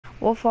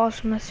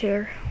awesomeness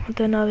here with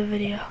another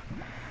video.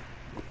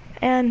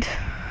 And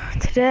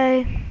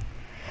today,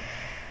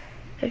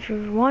 if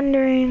you're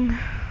wondering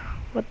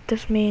what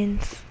this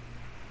means,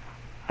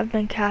 I've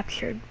been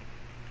captured.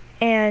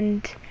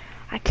 And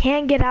I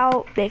can't get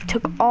out. They've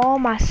took all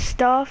my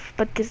stuff,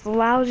 but this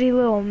lousy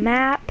little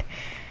map.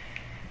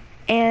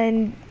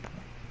 And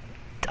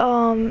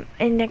I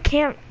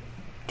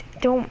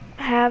don't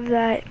have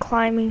that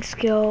climbing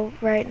skill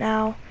right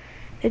now.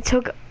 They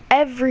took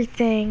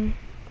everything.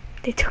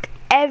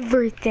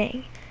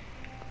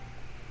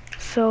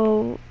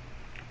 So,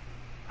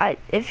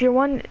 if you're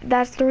wondering,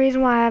 that's the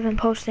reason why I haven't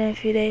posted in a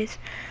few days.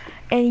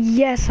 And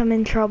yes, I'm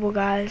in trouble,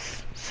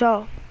 guys.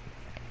 So,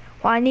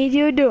 what I need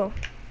you to do,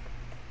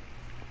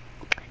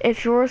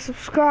 if you're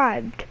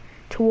subscribed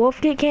to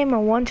Wolfgate Gamer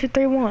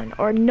 1231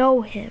 or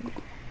know him,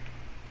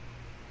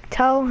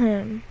 tell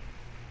him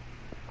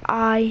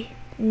I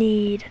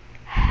need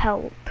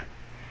help.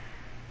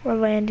 Or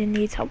Landon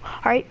needs help.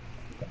 Alright?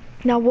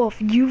 Now, Wolf,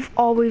 you've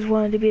always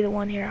wanted to be the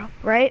one hero,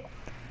 right?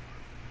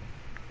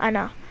 I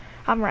know.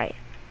 I'm right.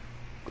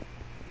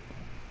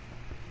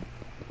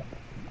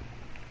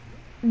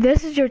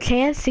 This is your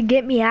chance to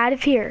get me out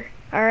of here,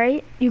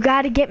 alright? You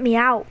gotta get me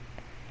out.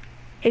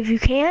 If you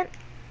can't,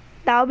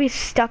 I'll be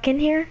stuck in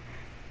here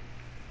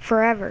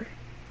forever.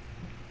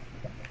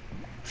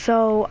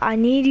 So, I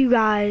need you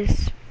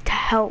guys to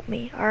help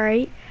me,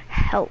 alright?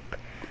 Help.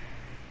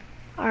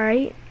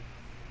 Alright?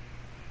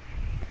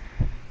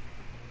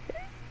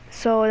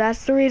 So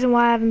that's the reason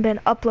why I haven't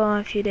been uploading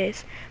in a few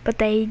days. But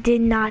they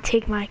did not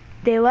take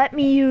they let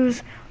me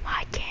use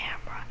my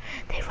camera.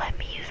 They let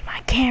me use my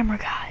camera,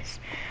 guys.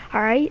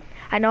 Alright?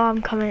 I know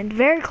I'm coming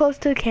very close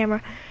to the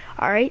camera.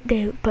 Alright?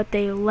 But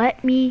they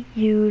let me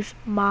use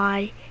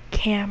my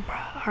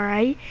camera.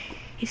 Alright?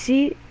 You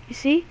see?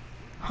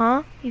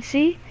 Huh? You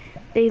see?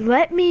 They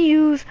let me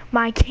use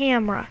my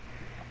camera.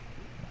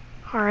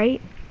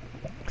 Alright?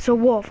 So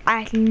Wolf,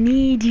 I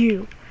need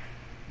you.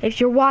 If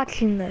you're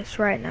watching this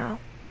right now,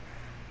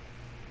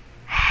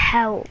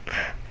 help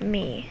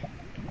me,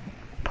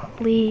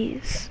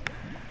 please.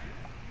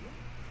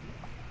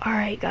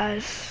 Alright,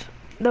 guys,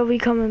 they'll be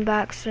coming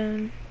back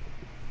soon,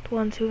 the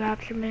ones who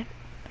captured me.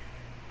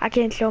 I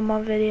can't show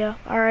my video,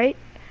 alright?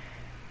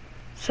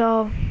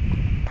 So,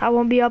 I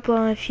won't be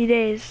uploading in a few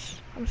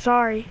days. I'm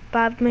sorry, but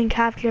I've been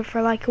captured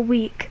for like a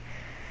week.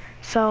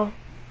 So,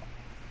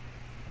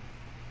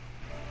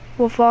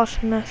 Wolf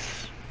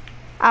awesomeness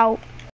out.